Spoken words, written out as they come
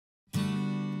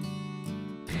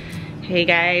Hey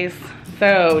guys,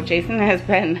 so Jason has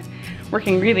been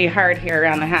working really hard here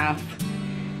around the house,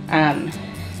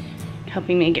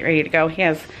 helping me get ready to go. He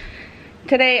has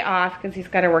today off because he's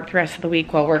got to work the rest of the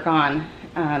week while we're gone.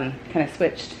 Kind of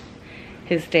switched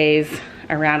his days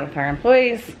around with our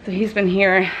employees. So he's been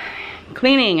here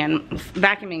cleaning and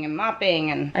vacuuming and mopping,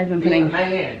 and I've been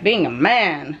being a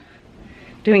man,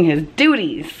 doing his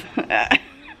duties.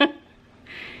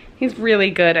 He's really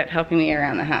good at helping me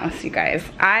around the house, you guys.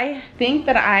 I think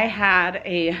that I had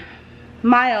a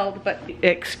mild but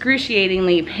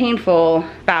excruciatingly painful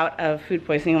bout of food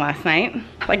poisoning last night.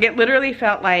 Like, it literally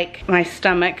felt like my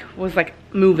stomach was like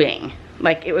moving.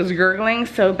 Like, it was gurgling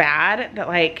so bad that,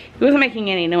 like, it wasn't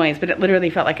making any noise, but it literally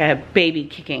felt like I had a baby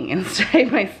kicking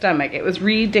inside my stomach. It was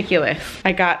ridiculous.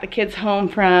 I got the kids home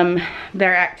from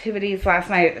their activities last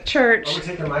night at the church. Are we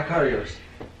taking my car or yours?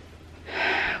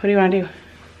 What do you want to do?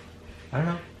 I don't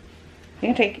know. You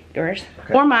can take yours.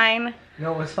 Okay. Or mine.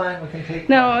 No, it's fine. We can take.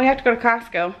 No, we have to go to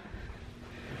Costco.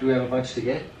 Do we have a bunch to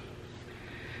get?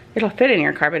 It'll fit in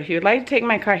your car, but if you would like to take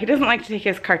my car, he doesn't like to take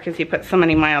his car because he put so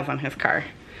many miles on his car.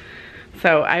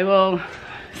 So I will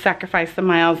sacrifice the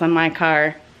miles on my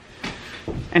car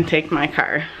and take my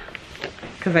car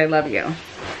because I love you.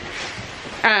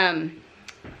 I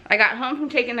got home from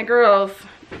taking the girls,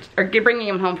 or bringing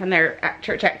them home from their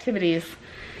church activities,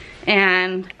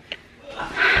 and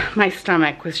my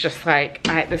stomach was just like,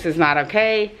 this is not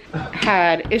okay.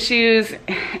 Had issues,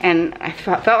 and I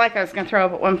felt like I was gonna throw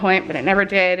up at one point, but it never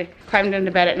did. Climbed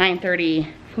into bed at 9:30,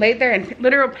 laid there in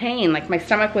literal pain. Like, my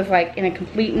stomach was like in a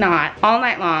complete knot all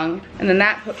night long, and then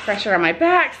that put pressure on my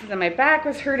back, so then my back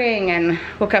was hurting, and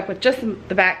woke up with just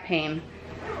the back pain.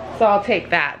 So I'll take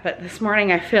that, but this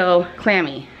morning I feel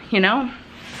clammy, you know?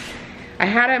 I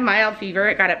had a mild fever.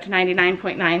 It got up to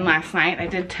 99.9 last night. I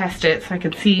did test it so I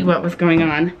could see what was going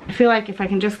on. I feel like if I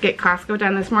can just get Costco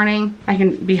done this morning, I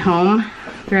can be home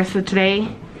the rest of today.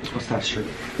 What's that shirt?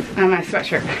 My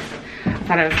sweatshirt. I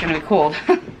thought it was gonna be cold.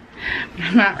 But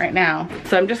I'm not right now.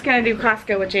 So I'm just gonna do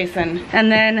Costco with Jason.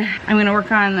 And then I'm gonna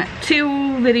work on 2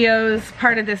 videos,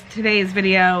 part of today's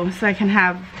video, so I can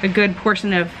have a good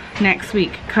portion of next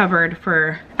week covered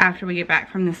for after we get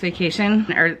back from this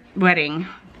vacation, or wedding,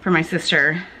 for my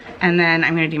sister. And then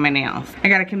I'm gonna do my nails. I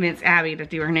gotta convince Abby to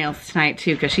do her nails tonight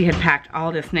too, because she had packed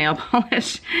all this nail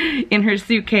polish in her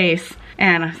suitcase.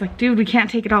 And I was like, dude, we can't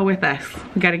take it all with us.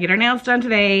 We gotta get our nails done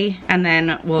today, and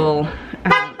then we'll,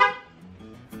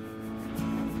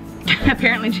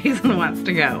 apparently Jason wants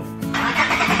to go.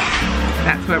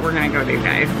 That's what we're gonna go do,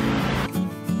 guys.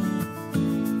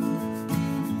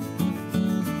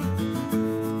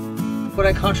 Would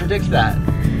I contradict that?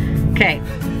 Okay.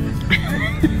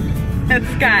 This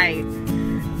guy.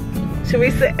 Should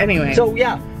we say, anyway. So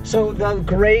yeah, so the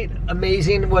great,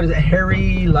 amazing, what is it,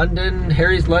 Harry's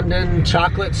London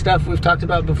chocolate stuff we've talked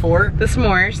about before. The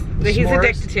s'mores that he's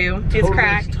addicted to. He's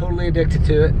cracked. Totally addicted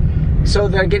to it. So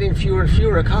they're getting fewer and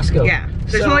fewer at Costco. Yeah,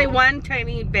 there's only one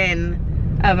tiny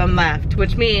bin of them left,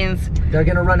 which means they're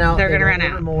gonna run out. They're gonna run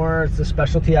out more. It's a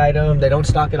specialty item. They don't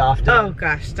stock it often. Oh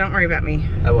gosh, don't worry about me.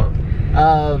 I won't.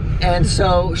 And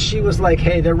so she was like,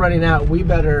 hey, they're running out. We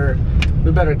better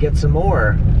get some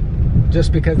more,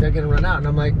 just because they're gonna run out. And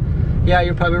I'm like, yeah,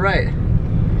 you're probably right.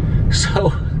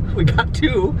 So we got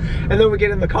 2, and then we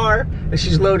get in the car and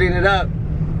she's loading it up.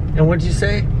 And what did you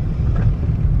say?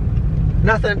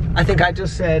 Nothing. I think I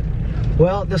just said,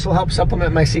 well, this will help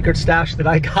supplement my secret stash that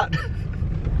I got.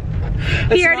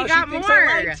 He already got more.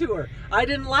 I lied to her. I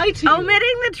didn't lie to you.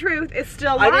 Omitting the truth is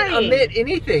still lying. I didn't omit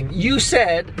anything. You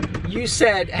said,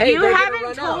 hey, you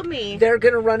haven't told me. They're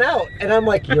gonna run out. And I'm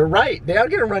like, you're right. They are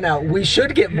gonna run out. We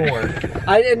should get more.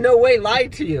 I in no way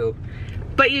lied to you.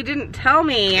 But you didn't tell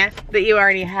me that you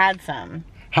already had some.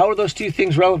 How are those 2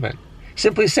 things relevant?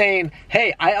 Simply saying,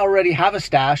 hey, I already have a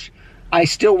stash. I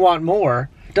still want more,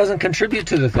 doesn't contribute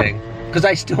to the thing, because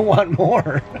I still want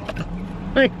more.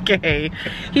 Okay,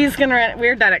 he's gonna run.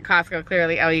 We're done at Costco,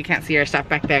 clearly. Oh, you can't see our stuff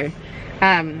back there.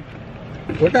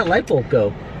 Where'd that light bulb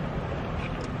go?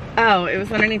 Oh, it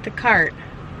was underneath the cart.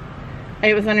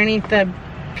 It was underneath the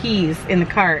peas in the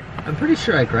cart. I'm pretty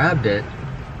sure I grabbed it.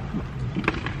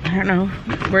 I don't know.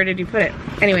 Where did you put it?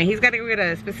 Anyway, he's got to go get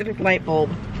a specific light bulb.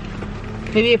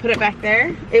 Maybe you put it back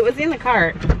there? It was in the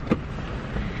cart.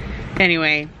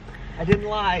 Anyway. I didn't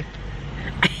lie.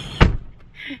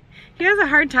 He has a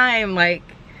hard time, like,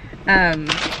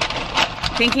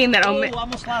 thinking that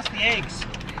almost lost the eggs.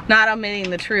 Not omitting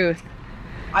the truth.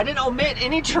 I didn't omit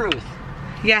any truth.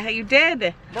 Yeah, you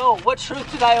did. No, what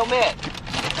truth did I omit?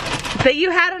 That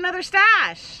you had another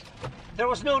stash. There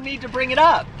was no need to bring it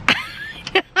up.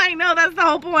 I know, that's the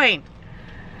whole point.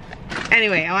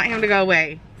 Anyway, I want him to go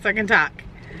away so I can talk.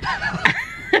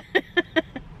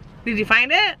 Did you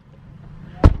find it?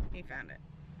 He found it.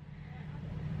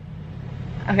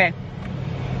 Okay.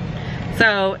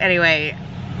 So anyway,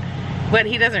 what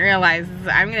he doesn't realize is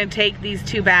I'm gonna take these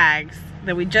 2 bags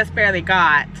that we just barely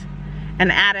got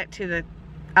and add it to the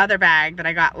other bag that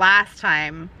I got last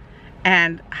time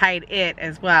and hide it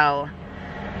as well.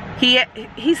 He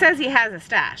says he has a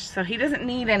stash, so he doesn't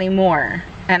need any more,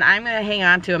 and I'm gonna hang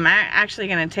on to him. I'm actually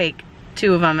gonna take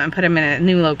 2 of them and put them in a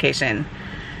new location.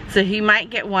 So he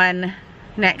might get one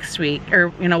next week,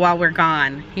 or you know, while we're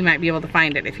gone, he might be able to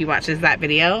find it if he watches that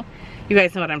video. You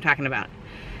guys know what I'm talking about.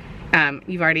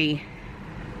 You've already,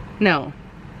 no,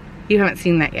 you haven't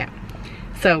seen that yet.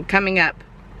 So coming up,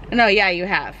 no, yeah, you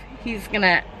have. He's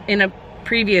gonna, in a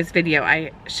previous video,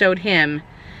 I showed him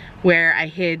where I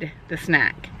hid the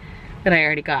snack that I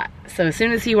already got. So as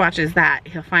soon as he watches that,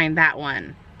 he'll find that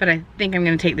one. But I think I'm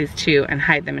gonna take these 2 and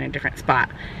hide them in a different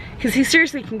spot. Because he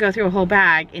seriously can go through a whole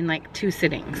bag in like 2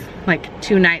 sittings, like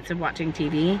 2 nights of watching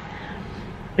TV.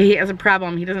 He has a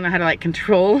problem, he doesn't know how to like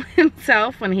control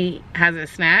himself when he has a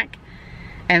snack.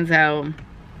 And so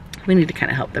we need to kind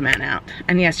of help the man out.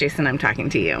 And yes, Jason, I'm talking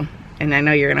to you. And I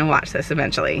know you're gonna watch this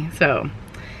eventually, so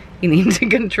you need to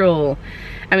control.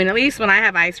 I mean, at least when I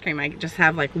have ice cream, I just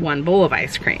have like 1 bowl of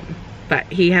ice cream. But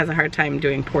he has a hard time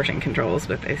doing portion controls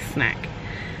with this snack.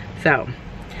 So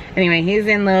anyway, he's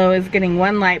in Lowe's getting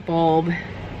 1 light bulb,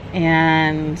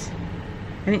 and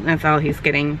I think that's all he's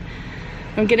getting.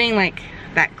 I'm getting like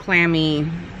that clammy,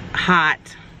 hot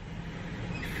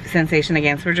sensation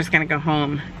again, so we're just gonna go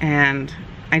home, and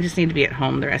I just need to be at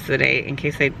home the rest of the day in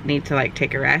case I need to like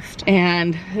take a rest.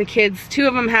 And the kids, 2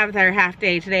 of them have their half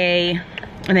day today,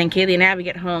 and then Kaylee and Abby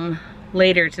get home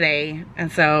later today,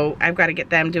 and so I've got to get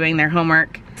them doing their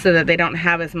homework so that they don't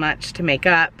have as much to make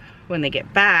up when they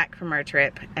get back from our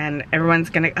trip. And everyone's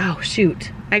gonna, oh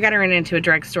shoot, I gotta run into a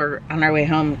drugstore on our way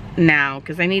home now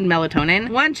because I need melatonin.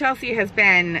 One, Chelsea has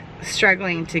been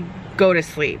struggling to go to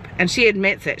sleep, and she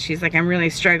admits it. She's like, I'm really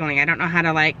struggling. I don't know how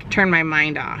to like turn my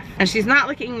mind off. And she's not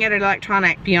looking at an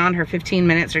electronic beyond her 15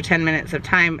 minutes or 10 minutes of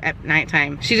time at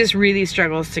nighttime. She just really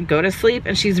struggles to go to sleep,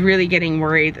 and she's really getting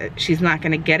worried that she's not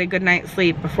gonna get a good night's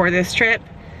sleep before this trip,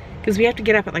 because we have to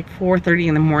get up at like 4:30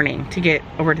 in the morning to get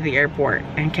over to the airport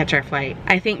and catch our flight.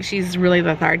 I think she's really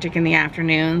lethargic in the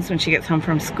afternoons when she gets home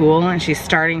from school, and she's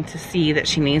starting to see that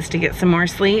she needs to get some more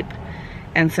sleep.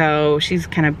 And so she's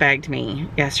kind of begged me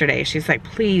yesterday. She's like,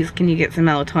 please, can you get some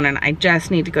melatonin? I just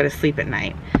need to go to sleep at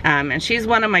night. And she's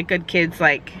one of my good kids.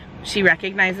 Like, she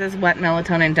recognizes what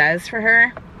melatonin does for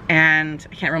her. And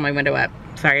I can't roll my window up.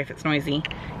 Sorry if it's noisy.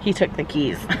 He took the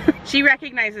keys. She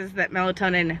recognizes that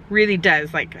melatonin really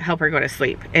does like help her go to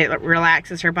sleep. It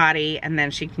relaxes her body, and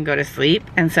then she can go to sleep.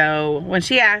 And so when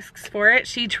she asks for it,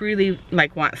 she truly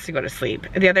like wants to go to sleep.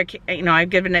 The other, you know,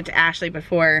 I've given it to Ashley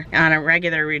before on a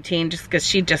regular routine just because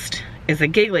she just is a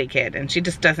giggly kid and she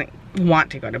just doesn't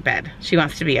want to go to bed. She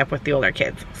wants to be up with the older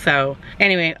kids. So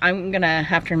anyway, I'm gonna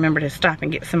have to remember to stop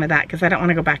and get some of that because I don't want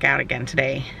to go back out again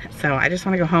today. So I just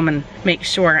want to go home and make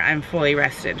sure I'm fully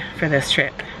rested for this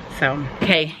trip. So,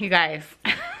 okay, you guys,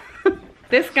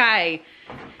 this guy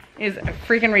is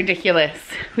freaking ridiculous.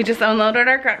 We just unloaded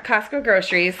our Costco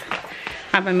groceries.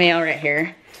 I have a mail right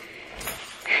here.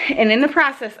 And in the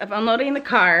process of unloading the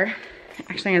car,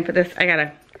 actually I'm gonna put this,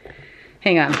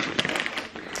 hang on.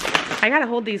 I gotta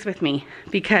hold these with me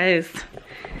because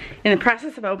in the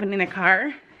process of opening the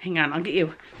car, hang on, I'll get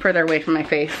you further away from my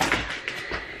face.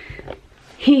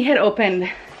 He had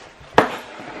opened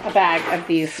a bag of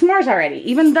these s'mores already,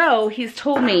 even though he's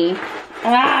told me,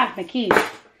 my keys.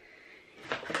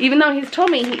 Even though he's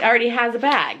told me he already has a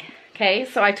bag, okay?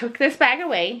 So I took this bag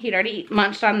away. He'd already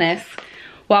munched on this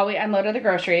while we unloaded the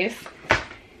groceries.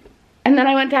 And then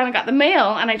I went down and got the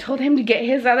mail, and I told him to get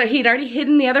his other, he'd already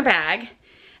hidden the other bag,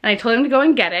 and I told him to go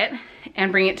and get it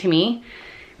and bring it to me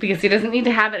because he doesn't need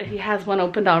to have it if he has one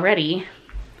opened already.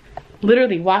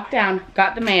 Literally walked down,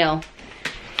 got the mail.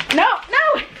 No!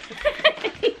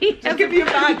 Just give me a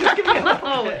bag, just give me a bag.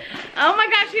 Oh my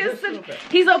gosh,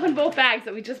 he's opened both bags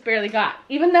that we just barely got.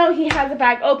 Even though he has a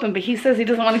bag open, but he says he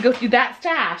doesn't want to go through that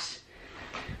stash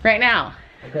right now.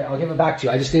 Okay, I'll give it back to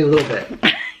you. I just need a little bit.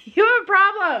 You have a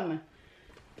problem.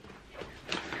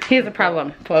 He has a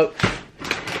problem, folks.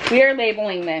 We are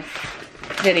labeling this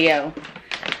video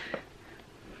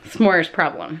S'mores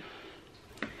problem.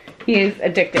 He is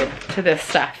addicted to this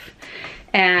stuff.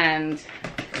 And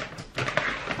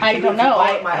I don't know.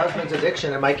 My husband's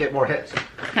addiction, it might get more hits.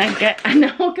 I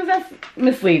know, because that's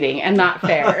misleading and not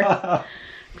fair.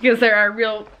 Because there are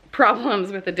real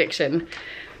problems with addiction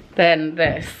than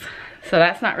this. So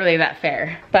that's not really that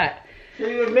fair. But So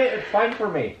you admit it's fine for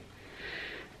me.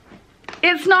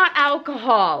 It's not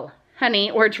alcohol,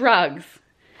 honey, or drugs,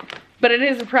 but it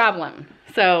is a problem.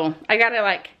 So I gotta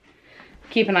like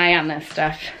keep an eye on this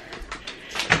stuff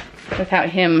without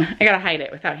him. I gotta hide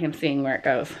it without him seeing where it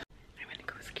goes. I'm gonna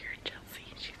go scare Chelsea.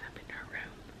 She's up in her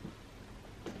room.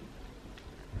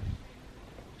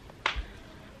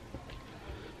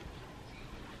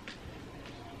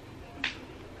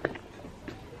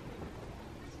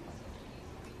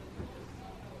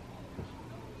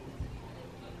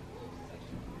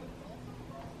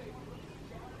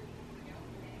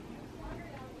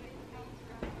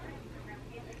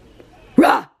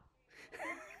 Rah!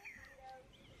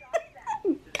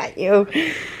 Got you.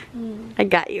 I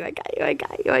got you, I got you, I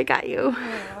got you, I got you.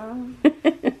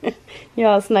 You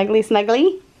all snuggly,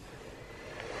 snuggly?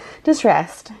 Just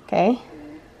rest, okay?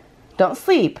 Don't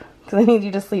sleep, because I need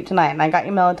you to sleep tonight, and I got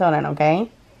you melatonin, okay?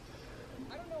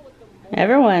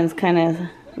 Everyone's kind of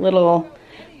a little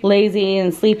lazy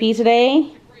and sleepy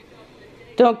today.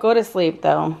 Don't go to sleep,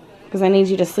 though, because I need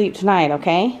you to sleep tonight,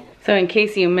 okay? So in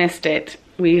case you missed it,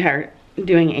 we are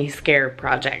doing a scare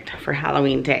project for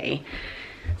Halloween Day.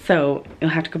 So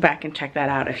you'll have to go back and check that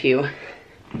out if you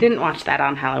didn't watch that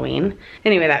on Halloween.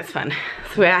 Anyway, that's fun.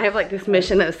 So I have like this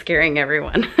mission of scaring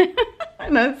everyone. I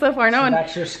know so far no one.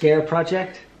 That's your scare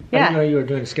project? Yeah. I didn't know you were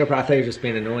doing a scare project. I thought you were just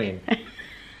being annoying.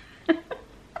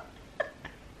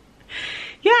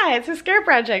 Yeah, it's a scare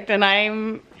project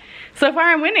and so far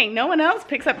I'm winning. No one else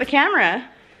picks up the camera.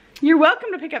 You're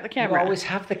welcome to pick up the camera. You always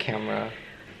have the camera.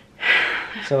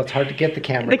 So it's hard to get the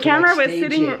camera. The camera was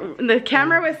sitting. The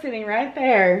camera was sitting right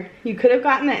there. You could have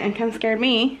gotten it and come scared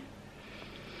me.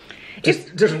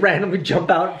 Just randomly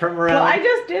jump out from around. Well, I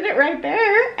just did it right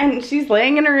there, and she's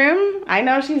laying in her room. I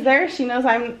know she's there. She knows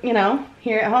I'm, you know,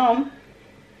 here at home.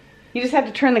 You just have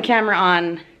to turn the camera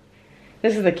on.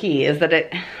 This is the key: is that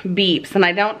it beeps, and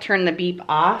I don't turn the beep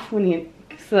off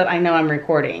so that I know I'm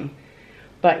recording.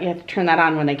 But you have to turn that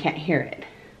on when they can't hear it.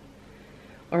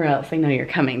 Or else they know you're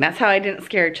coming. That's how I didn't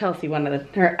scare Chelsea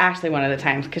Ashley one of the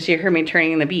times, because she heard me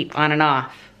turning the beep on and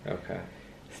off. Okay.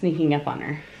 Sneaking up on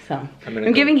her. So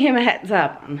I'm giving him a heads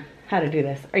up on how to do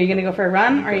this. Are you gonna go for a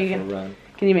run? Or are you gonna run?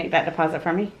 Can you make that deposit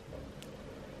for me?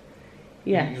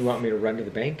 Yes. You want me to run to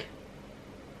the bank?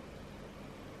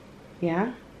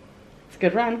 Yeah. It's a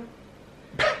good run.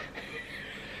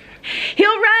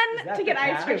 He'll run to get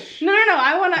ice cream. No.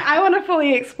 I wanna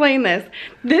fully explain this.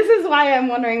 This is why I'm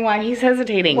wondering why he's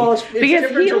hesitating. Well, it's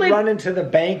different to run into the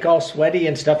bank all sweaty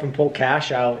and stuff and pull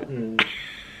cash out and.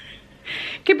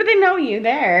 Okay, but they know you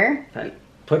there.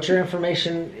 Put your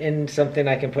information in something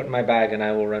I can put in my bag, and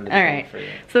I will run to the bank for you.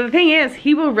 So the thing is,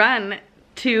 he will run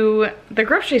to the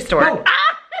grocery store. Oh.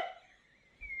 Ah!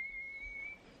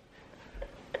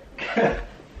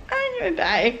 I'm gonna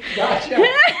die. Gotcha.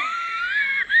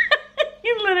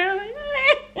 He literally.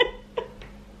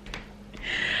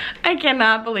 I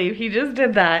cannot believe he just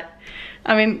did that.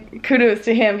 I mean, kudos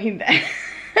to him.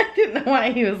 I didn't know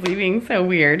why he was leaving. So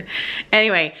weird.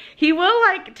 Anyway, he will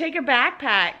like take a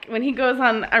backpack when he goes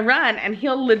on a run, and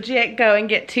he'll legit go and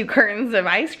get 2 cartons of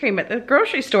ice cream at the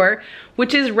grocery store,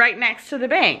 which is right next to the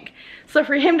bank. So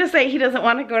for him to say he doesn't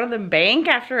want to go to the bank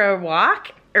after a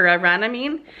walk, or a run I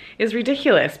mean, is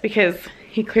ridiculous, because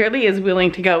he clearly is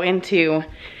willing to go into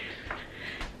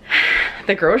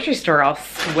the grocery store all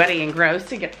sweaty and gross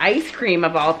to get ice cream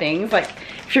of all things. Like,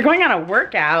 if you're going on a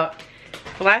workout,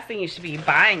 the last thing you should be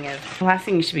buying is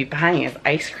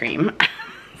ice cream.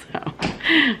 So,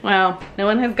 well, no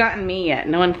one has gotten me yet.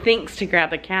 No one thinks to grab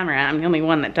the camera. I'm the only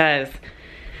one that does.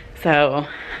 So,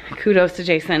 kudos to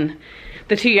Jason.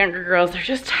 The 2 younger girls are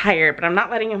just tired, but I'm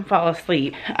not letting them fall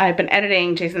asleep. I've been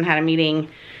editing. Jason had a meeting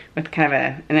with kind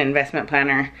of an investment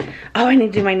planner. Oh, I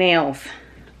need to do my nails.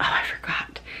 Oh, I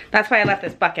forgot. That's why I left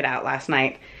this bucket out last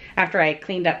night. After I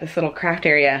cleaned up this little craft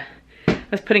area, I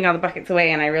was putting all the buckets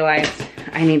away, and I realized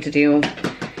I need to do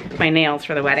my nails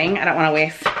for the wedding. I don't want to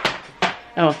waste.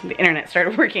 Oh, the internet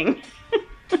started working.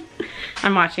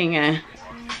 I'm watching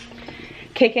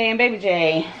KK and Baby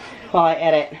J while I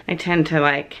edit. I tend to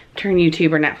like turn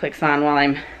YouTube or Netflix on while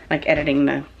I'm like editing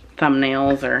the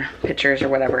thumbnails or pictures or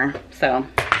whatever. So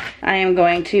I am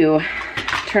going to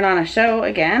turn on a show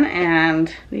again, and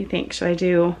what do you think? Should I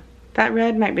do that?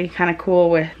 Red might be kind of cool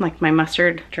with like my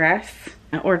mustard dress,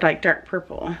 or like dark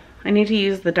purple. I need to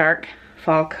use the dark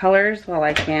fall colors while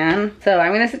I can. So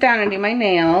I'm gonna sit down and do my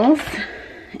nails,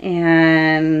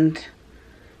 and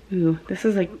ooh, this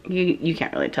is like, you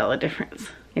can't really tell the difference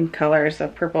in colors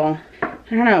of purple. I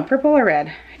don't know, purple or red.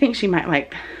 I think she might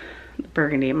like the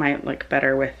burgundy. It might look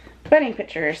better with wedding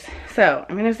pictures. So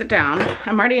I'm gonna sit down.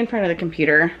 I'm already in front of the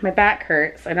computer. My back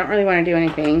hurts. I don't really want to do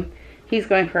anything. he's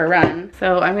going for a run.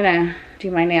 So I'm gonna do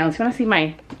my nails. You wanna see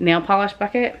my nail polish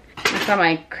bucket? I saw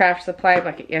my craft supply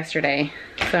bucket yesterday.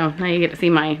 So now you get to see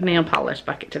my nail polish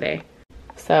bucket today.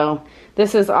 So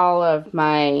this is all of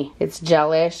my, it's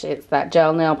gelish. It's that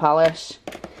gel nail polish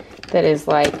that is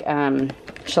like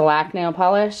shellac nail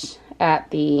polish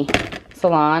at the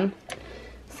salon.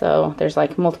 So there's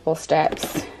like multiple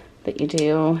steps that you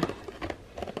do.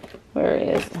 Where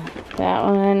is that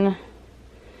one?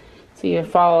 So you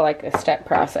follow like a step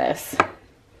process.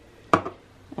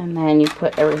 And then you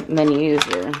put everything, then you use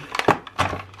your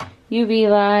UV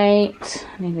light.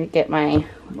 I need to get my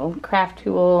little craft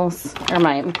tools, or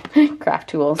my craft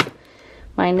tools,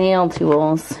 my nail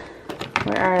tools.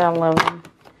 Where are all of them?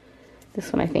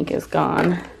 This one I think is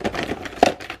gone.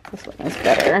 This one is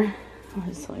better. I'll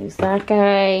just use that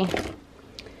guy.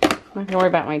 I'm not gonna worry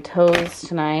about my toes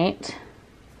tonight.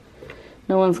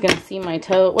 No one's gonna see my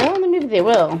toe. Well, maybe they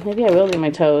will. Maybe I will do my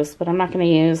toes, but I'm not gonna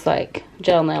use like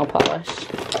gel nail polish.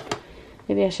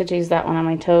 Maybe I should use that one on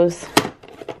my toes.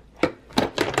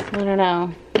 I don't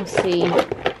know. We'll see.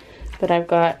 But I've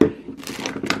got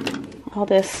all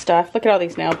this stuff. Look at all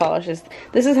these nail polishes.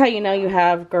 This is how you know you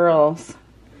have girls.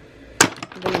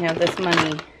 Then you have this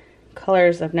many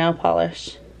colors of nail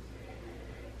polish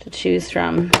to choose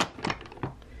from.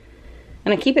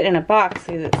 And I keep it in a box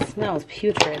so that it smells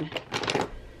putrid.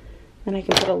 Then I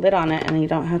can put a lid on it and you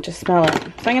don't have to smell it.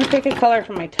 So I'm going to pick a color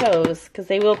for my toes because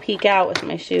they will peek out with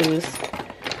my shoes.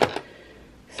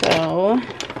 So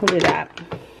we'll do that.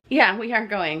 Yeah, we are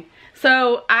going.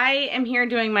 So I am here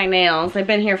doing my nails. I've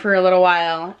been here for a little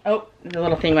while. Oh, the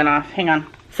little thing went off. Hang on.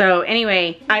 So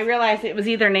anyway, I realized it was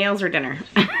either nails or dinner.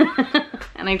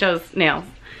 And I chose nails.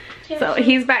 So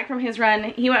he's back from his run.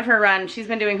 He went for a run. She's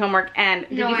been doing homework. And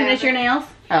did you finish your nails?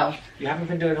 Oh. You haven't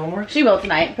been doing homework? She will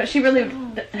tonight, but she really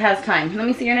has time. Let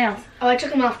me see your nails. Oh, I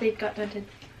took them off. They got dented.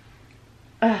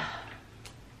 Ugh.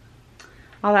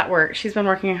 All that work. She's been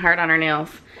working hard on her nails.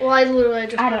 Well, I literally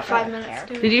just got 5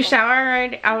 minutes. Did you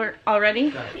shower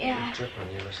already? Yeah.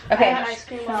 Okay.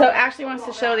 So Ashley wants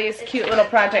to show these cute little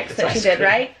projects that she did,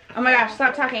 right? Oh my gosh,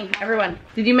 stop talking, everyone.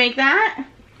 Did you make that?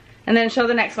 And then show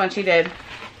the next one she did.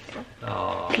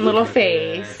 Oh, little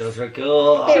face. Those are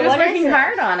cool. She was working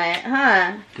hard on it,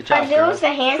 huh? Good job, Are those the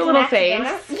hands? It's a little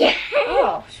face. Yeah.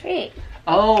 Oh, sweet.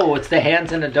 Oh, it's the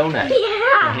hands in a donut.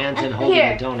 Yeah. The hands in holding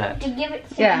a donut. To give it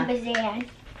some pizzazz.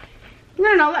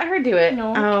 No, let her do it.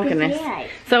 No, oh goodness. pizzazz.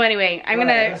 So anyway, I'm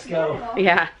gonna. Let's go.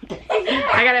 Yeah.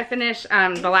 I gotta finish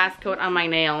the last coat on my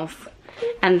nails,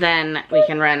 and then we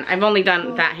can run. I've only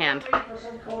done that hand.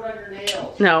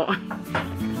 No.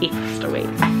 He has to wait.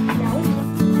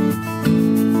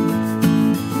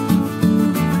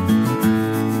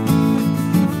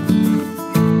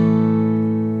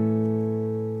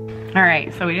 All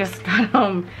right, so we just got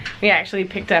home. We actually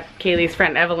picked up Kaylee's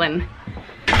friend Evelyn.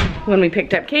 When we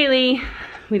picked up Kaylee,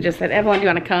 we just said, Evelyn, do you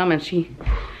want to come? And she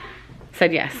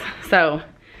said yes. So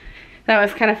that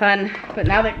was kind of fun. But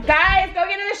now that, guys, go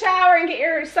get in the shower and get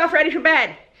yourself ready for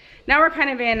bed. Now we're kind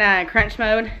of in crunch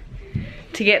mode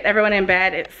to get everyone in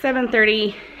bed. It's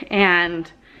 7:30 and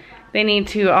they need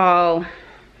to all,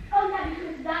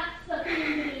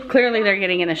 clearly they're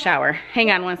getting in the shower. Hang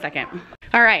on one second.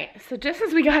 All right, so just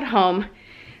as we got home,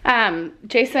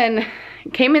 Jason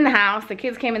came in the house, the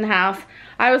kids came in the house.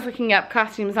 I was looking up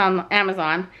costumes on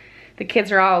Amazon. The kids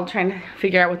are all trying to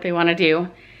figure out what they want to do.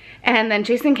 And then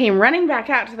Jason came running back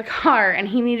out to the car and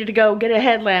he needed to go get a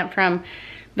headlamp from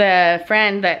the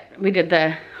friend that we did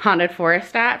the haunted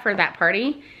forest at for that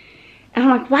party. And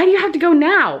I'm like, why do you have to go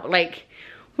now? Like,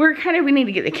 we need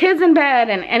to get the kids in bed.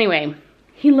 And anyway,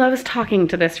 he loves talking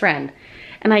to this friend.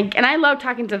 And I love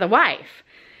talking to the wife.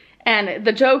 And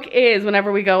the joke is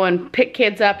whenever we go and pick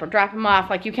kids up or drop them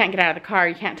off, like you can't get out of the car,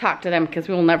 you can't talk to them because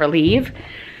we will never leave.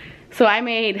 So I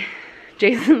made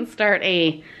Jason start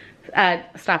a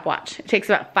stopwatch. It takes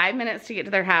about 5 minutes to get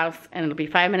to their house and it'll be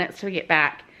 5 minutes to get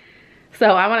back.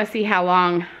 So I want to see how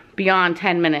long beyond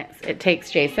 10 minutes it takes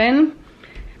Jason,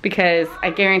 because I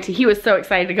guarantee he was so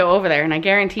excited to go over there, and I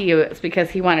guarantee you it's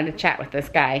because he wanted to chat with this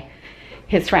guy,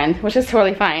 his friend, which is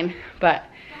totally fine. But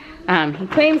he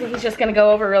claims that he's just gonna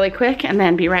go over really quick and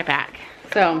then be right back.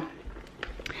 So,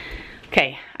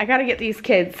 okay, I gotta get these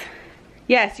kids.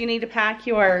 Yes, you need to pack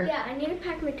your... Yeah, I need to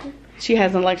pack my toothbrush. She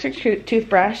has an electric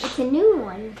toothbrush. It's a new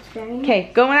one. It's very nice.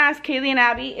 Okay, go and ask Kaylee and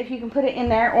Abby if you can put it in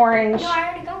there, orange. No, I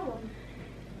already got one.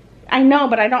 I know,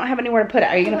 but I don't have anywhere to put it.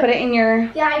 Are you gonna put it in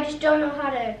your... Yeah, I just don't know how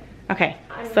to... Okay,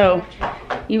 so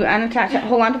you unattach it.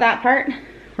 Hold on to that part.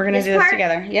 We're gonna do this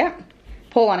together. Yep.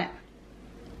 Pull on it.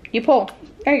 You pull.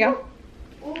 There you go.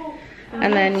 Ooh.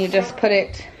 And then you just put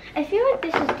it... I feel like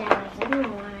this is Dad's. I don't know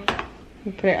why.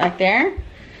 You put it right there.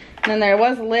 And then there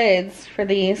was lids for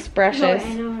these brushes. No,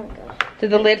 I know where it goes. Did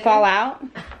the lid fall out?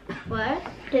 What?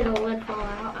 Did the lid fall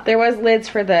out? There was lids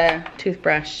for the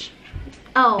toothbrush.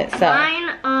 Oh, itself.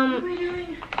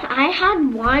 mine, I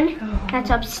had one that's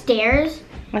upstairs.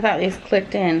 I thought these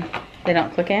clicked in. They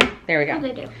don't click in? There we Oh, go.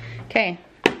 they do. Okay.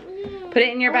 Put it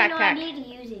in your No, I backpack. need to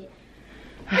use it.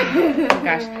 Oh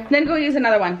gosh. Then go use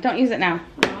another one. Don't use it now.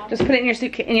 Just put it in your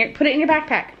suitcase. Put it in your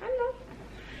backpack. I know.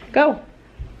 Go.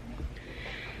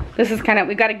 This is kind of,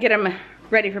 we got to get them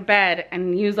ready for bed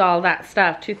and use all that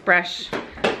stuff, toothbrush,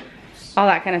 all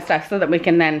that kind of stuff, so that we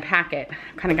can then pack it.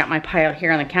 Kind of got my pile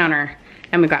here on the counter,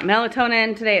 and we got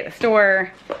melatonin today at the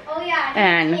store. Oh yeah.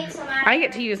 And I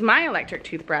get to use my electric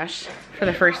toothbrush for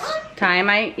the first time.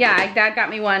 Dad got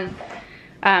me one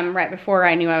right before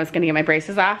I knew I was going to get my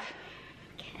braces off.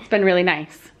 It's been really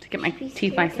nice to get my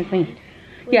teeth nice and clean.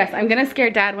 Yes, I'm gonna scare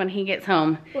Dad when he gets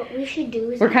home. What we should do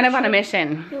is we're kind of on a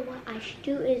mission. No, what I should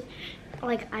do is,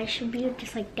 like, I should be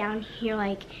just like down here,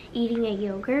 like eating a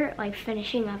yogurt, like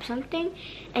finishing up something,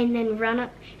 and then run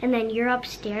up, and then you're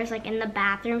upstairs, like in the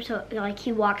bathroom, so like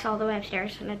he walks all the way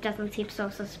upstairs, and it doesn't seem so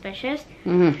suspicious.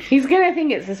 He's gonna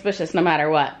think it's suspicious no matter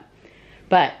what,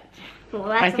 but. Well,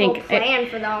 that's I think the whole plan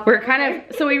for the we're kind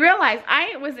of, so we realized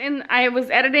I was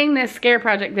editing this scare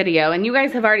project video, and you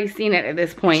guys have already seen it at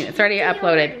this point. It's already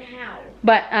uploaded.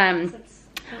 But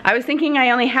I was thinking I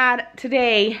only had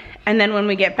today, and then when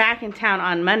we get back in town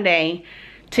on Monday,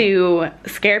 to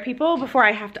scare people before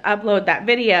I have to upload that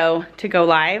video to go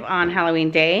live on Halloween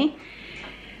Day.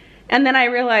 And then I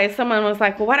realized someone was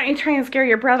like, well, why don't you try and scare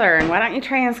your brother, and why don't you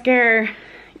try and scare,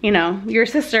 you know, your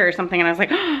sister or something. And I was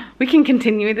like, oh, we can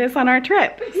continue this on our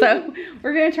trip. So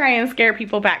we're gonna try and scare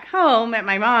people back home at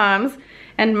my mom's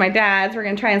and my dad's. We're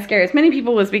gonna try and scare as many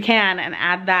people as we can and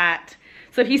add that.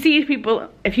 So if you see people,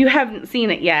 if you haven't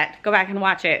seen it yet, go back and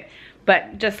watch it.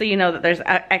 But just so you know that there's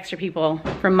extra people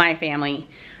from my family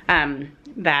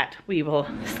that we will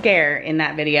scare in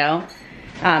that video.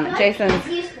 Jason's,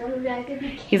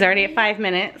 he's already at 5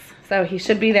 minutes, so he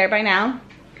should be there by now.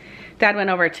 Dad went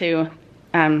over to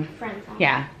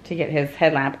yeah, to get his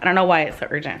headlamp. I don't know why it's so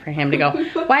urgent for him to go.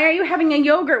 Why are you having a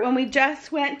yogurt when we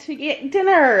just went to get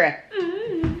dinner?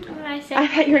 I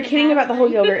thought you were kidding about the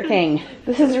whole yogurt thing.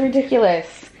 This is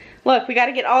ridiculous. Look, we got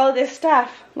to get all of this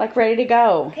stuff like ready to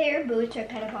go. Okay, your boots are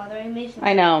kind of bothering me.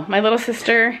 I know. My little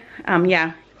sister,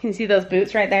 yeah, can you see those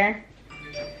boots right there?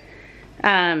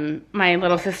 My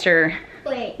little sister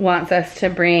wants us to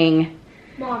bring,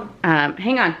 Mom.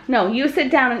 hang on. No, you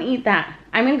sit down and eat that.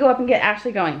 I'm gonna go up and get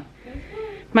Ashley going.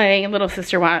 My little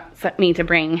sister wants me to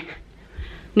bring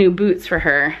new boots for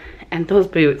her, and those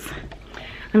boots,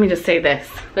 let me just say this,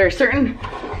 there are certain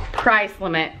price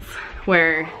limits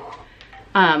where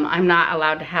I'm not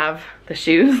allowed to have the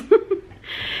shoes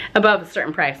above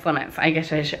certain price limits. I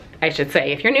guess I should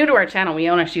say. If you're new to our channel, we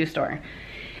own a shoe store,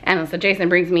 and so Jason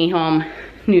brings me home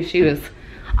new shoes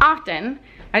often.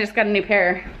 I just got a new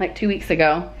pair like 2 weeks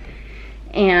ago,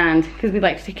 and because we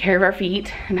like to take care of our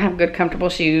feet and have good comfortable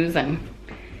shoes, and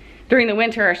during the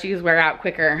winter our shoes wear out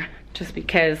quicker just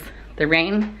because the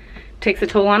rain takes a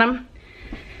toll on them.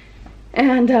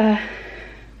 And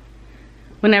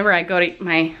whenever I go to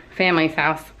my family's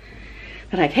house,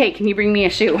 they're like, hey, can you bring me a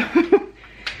shoe?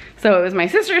 So it was my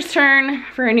sister's turn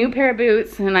for a new pair of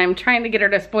boots, and I'm trying to get her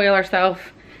to spoil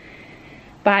herself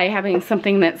by having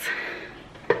something that's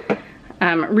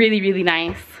really, really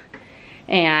nice,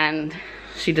 and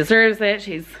she deserves it.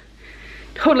 She's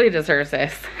totally deserves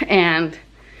this. And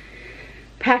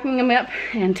packing them up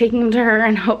and taking them to her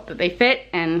and hope that they fit,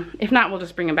 and if not, we'll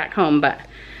just bring them back home. But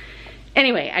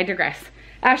anyway, I digress.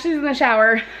 Ashley's in the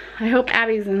shower. I hope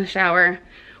Abby's in the shower.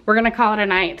 We're gonna call it a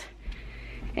night,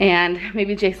 and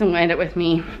maybe Jason will end it with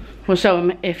me. We'll show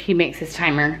him if he makes his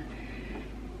timer.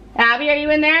 Abby, are you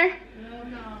in there?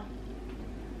 No.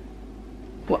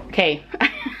 Well, okay.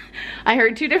 I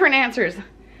heard two different answers.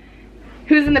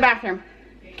 Who's in the bathroom?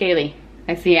 Kaylee.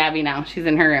 I see Abby now. She's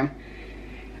in her room.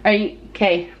 Are you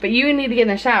okay? But you need to get in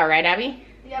the shower, right, Abby?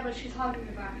 Yeah, but she's hogging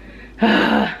the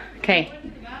bathroom. Okay.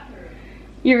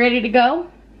 You ready to go,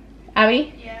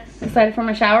 Abby? Yes. Excited for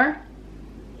my shower?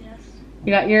 Yes.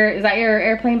 You got your, is that your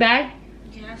airplane bag?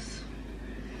 Yes.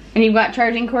 And you've got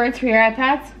charging cords for your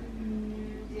iPads?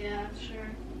 Yeah,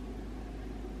 sure.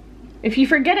 If you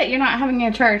forget it, you're not having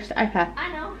a charged iPad.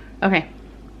 I know. Okay.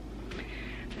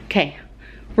 Okay.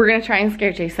 We're gonna try and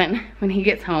scare Jason when he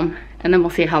gets home, and then we'll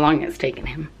see how long it's taken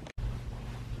him.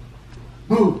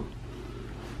 Boo!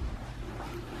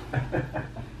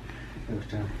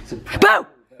 Boo!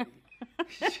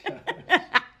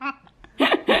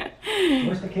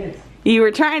 Where's the kids? You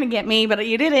were trying to get me, but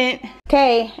you didn't.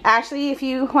 Okay, Ashley, if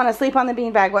you want to sleep on the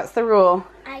beanbag, what's the rule?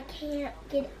 I can't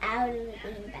get out of the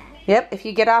beanbag. Yep, if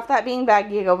you get off that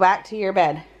beanbag, you go back to your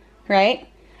bed, right?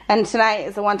 And tonight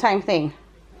is a one-time thing.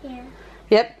 Yeah.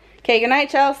 Yep. Okay, good night,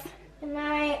 Chelsea. Good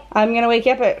night. I'm gonna wake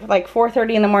you up at like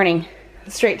 4:30 in the morning,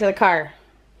 straight to the car.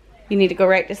 You need to go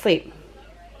right to sleep.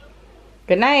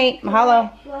 Good night.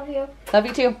 Mahalo. Love you. Love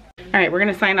you too. All right, we're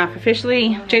gonna sign off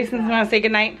officially. Jason's gonna say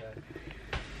good night.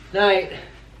 Night.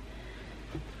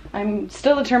 I'm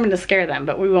still determined to scare them,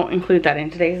 but we won't include that in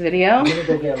today's video. I'm gonna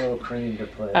go get a little cream to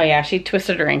put. Oh yeah, she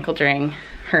twisted her ankle during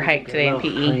her hike today in PE.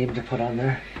 Cream to put on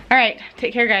there. All right,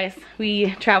 take care, guys.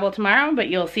 We travel tomorrow, but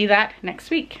you'll see that next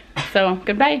week. So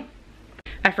goodbye.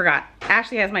 I forgot.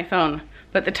 Ashley has my phone,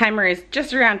 but the timer is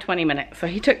just around 20 minutes. So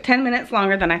he took 10 minutes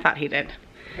longer than I thought he did.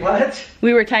 What?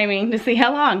 We were timing to see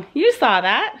how long. You saw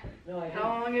that. No, I didn't.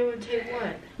 How long it would take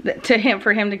what?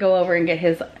 For him to go over and get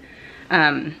his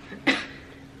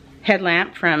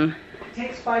headlamp from. It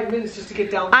takes 5 minutes just to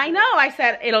get down. I know. I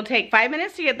said it'll take 5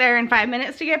 minutes to get there and 5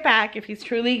 minutes to get back. If he's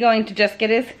truly going to just get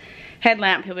his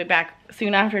headlamp, he'll be back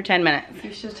soon after 10 minutes.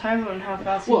 You should time on how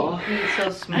fast Well, he eats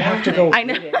those s'more I have to go. things. I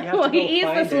know. You have to Well, go he eats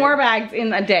the find s'more it. bags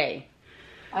in a day.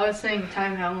 I was saying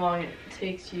time how long it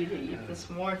takes you to eat the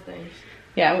s'more things.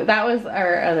 Yeah, that was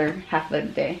our other half of the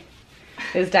day.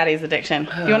 Is Daddy's addiction.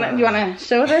 You wanna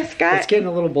show this, guy? It's getting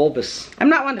a little bulbous. I'm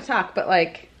not one to talk, but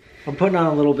like I'm putting on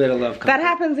a little bit of love. that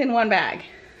happens in one bag.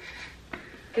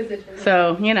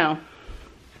 So you know.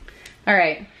 All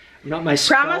right. Not my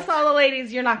Promise scalp. all the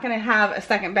ladies you're not gonna have a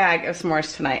second bag of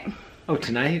s'mores tonight. Oh,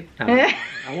 tonight? No,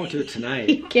 I won't do it tonight.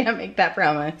 You can't make that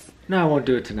promise. No, I won't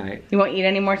do it tonight. You won't eat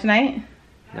any more tonight?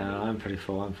 No, I'm pretty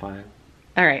full. I'm fine.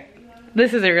 All right.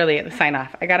 This is really the sign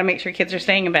off. I gotta make sure kids are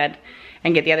staying in bed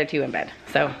and get the other two in bed.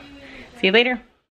 So, see you later.